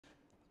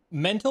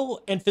Mental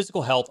and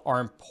physical health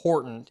are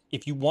important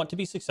if you want to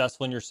be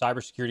successful in your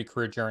cybersecurity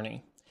career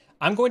journey.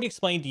 I'm going to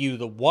explain to you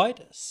the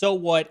what, so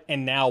what,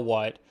 and now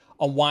what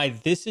on why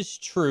this is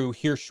true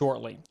here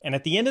shortly. And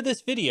at the end of this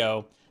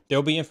video, there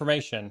will be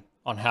information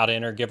on how to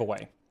enter a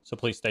giveaway. So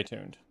please stay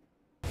tuned.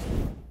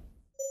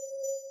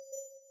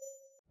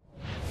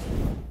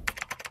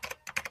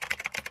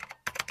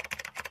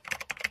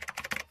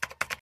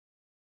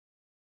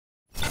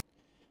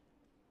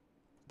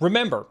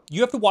 Remember, you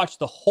have to watch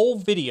the whole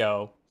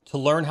video to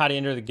learn how to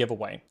enter the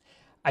giveaway.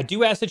 I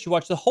do ask that you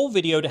watch the whole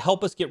video to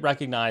help us get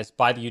recognized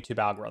by the YouTube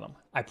algorithm.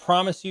 I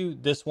promise you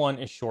this one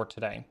is short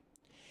today.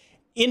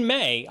 In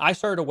May, I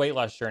started a weight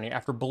loss journey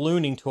after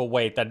ballooning to a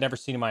weight that I'd never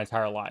seen in my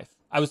entire life.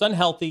 I was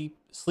unhealthy,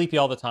 sleepy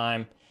all the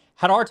time,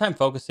 had a hard time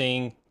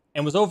focusing,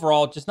 and was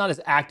overall just not as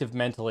active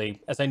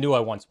mentally as I knew I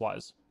once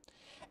was.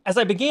 As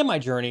I began my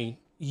journey,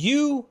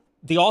 you,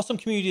 the awesome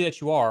community that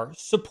you are,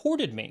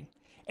 supported me,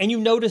 and you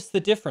noticed the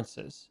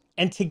differences.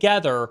 And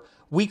together,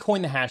 we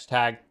coined the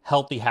hashtag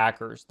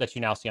 #HealthyHackers that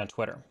you now see on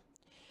Twitter.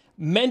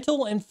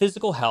 Mental and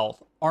physical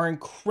health are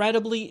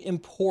incredibly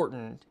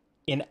important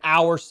in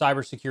our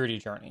cybersecurity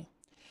journey.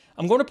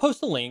 I'm going to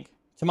post a link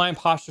to my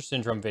imposter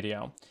syndrome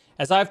video,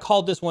 as I've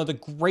called this one of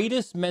the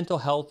greatest mental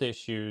health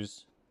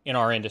issues in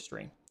our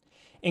industry.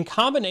 In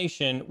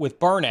combination with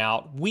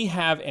burnout, we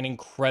have an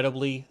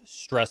incredibly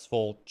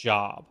stressful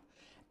job.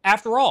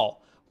 After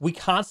all, we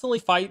constantly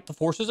fight the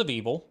forces of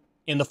evil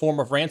in the form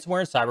of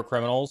ransomware and cyber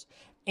criminals,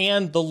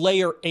 and the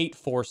layer 8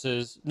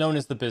 forces known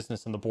as the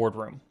business in the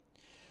boardroom.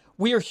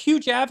 We are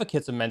huge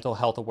advocates of mental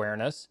health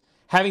awareness,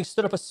 having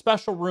stood up a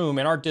special room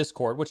in our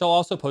Discord, which I'll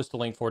also post a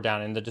link for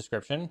down in the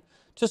description,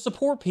 to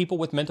support people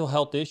with mental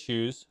health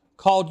issues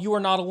called You Are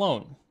Not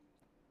Alone.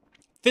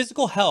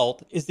 Physical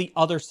health is the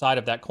other side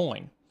of that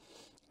coin.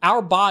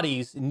 Our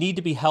bodies need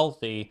to be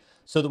healthy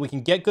so that we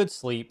can get good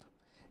sleep,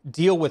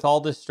 deal with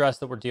all this stress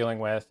that we're dealing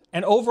with,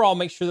 and overall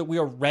make sure that we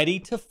are ready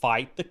to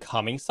fight the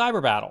coming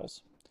cyber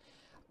battles.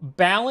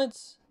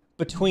 Balance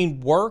between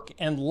work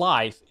and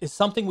life is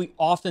something we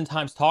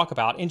oftentimes talk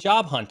about in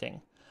job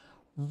hunting.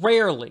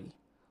 Rarely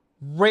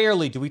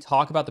do we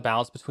talk about the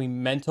balance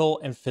between mental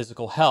and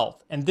physical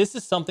health. And this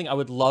is something I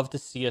would love to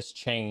see us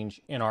change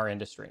in our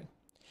industry.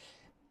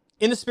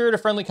 In the spirit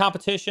of friendly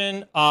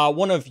competition,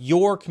 one of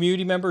your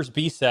community members,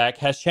 BSEC,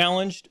 has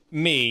challenged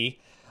me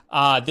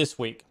this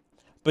week.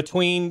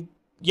 Between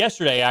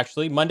yesterday,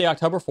 actually, Monday,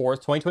 October 4th,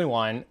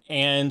 2021,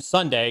 and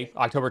Sunday,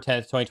 October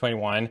 10th,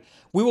 2021,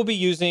 we will be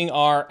using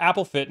our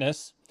Apple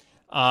Fitness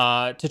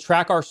to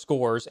track our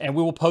scores, and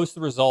we will post the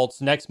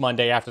results next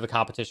Monday after the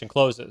competition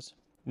closes.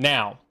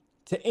 Now,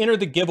 to enter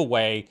the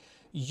giveaway,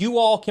 you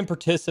all can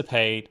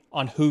participate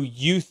on who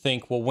you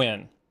think will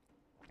win.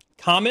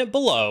 Comment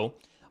below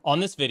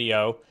on this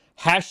video,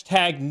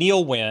 hashtag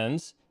Neil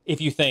wins if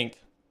you think,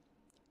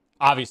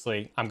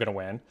 obviously, I'm going to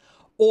win,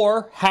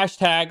 or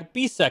hashtag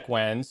BSEC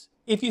wins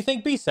if you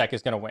think BSEC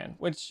is going to win,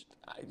 which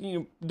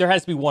there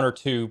has to be one or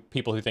two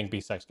people who think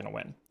BSEC is going to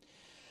win.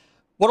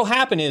 What will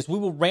happen is we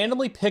will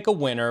randomly pick a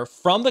winner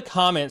from the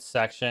comments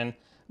section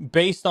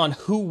based on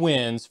who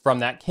wins from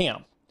that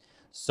camp.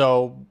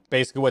 So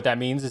basically what that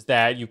means is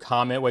that you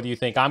comment whether you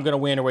think I'm going to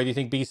win or whether you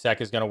think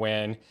BSEC is going to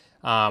win.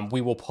 We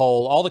will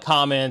poll all the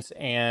comments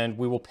and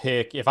we will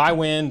pick, if I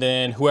win,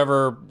 then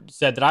whoever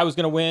said that I was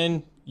going to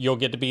win, you'll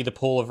get to be the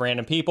pool of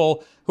random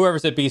people. Whoever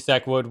said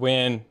BSEC would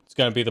win, it's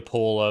going to be the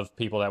pool of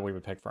people that we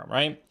would pick from,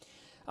 right?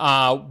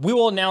 We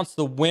will announce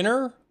the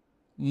winner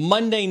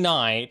Monday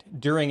night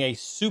during a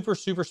super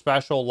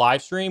special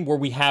live stream where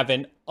we have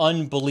an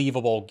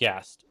unbelievable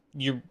guest.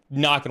 You're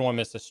not going to want to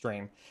miss this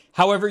stream.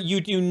 However, you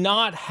do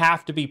not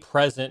have to be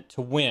present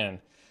to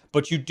win,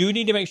 but you do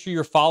need to make sure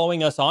you're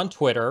following us on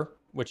Twitter,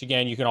 which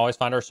again, you can always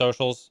find our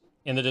socials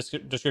in the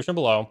description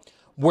below,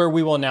 where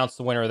we will announce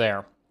the winner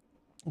there.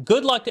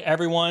 Good luck to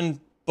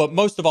everyone, but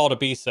most of all to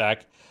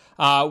BSEC.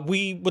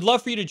 We would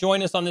love for you to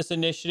join us on this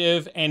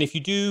initiative. And if you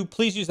do,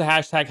 please use the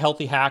hashtag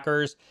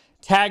 #HealthyHackers.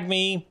 Tag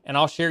me and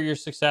I'll share your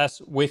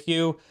success with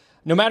you.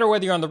 No matter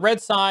whether you're on the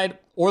red side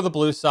or the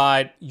blue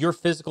side, your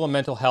physical and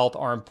mental health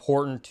are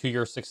important to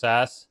your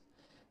success.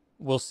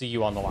 We'll see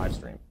you on the live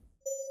stream.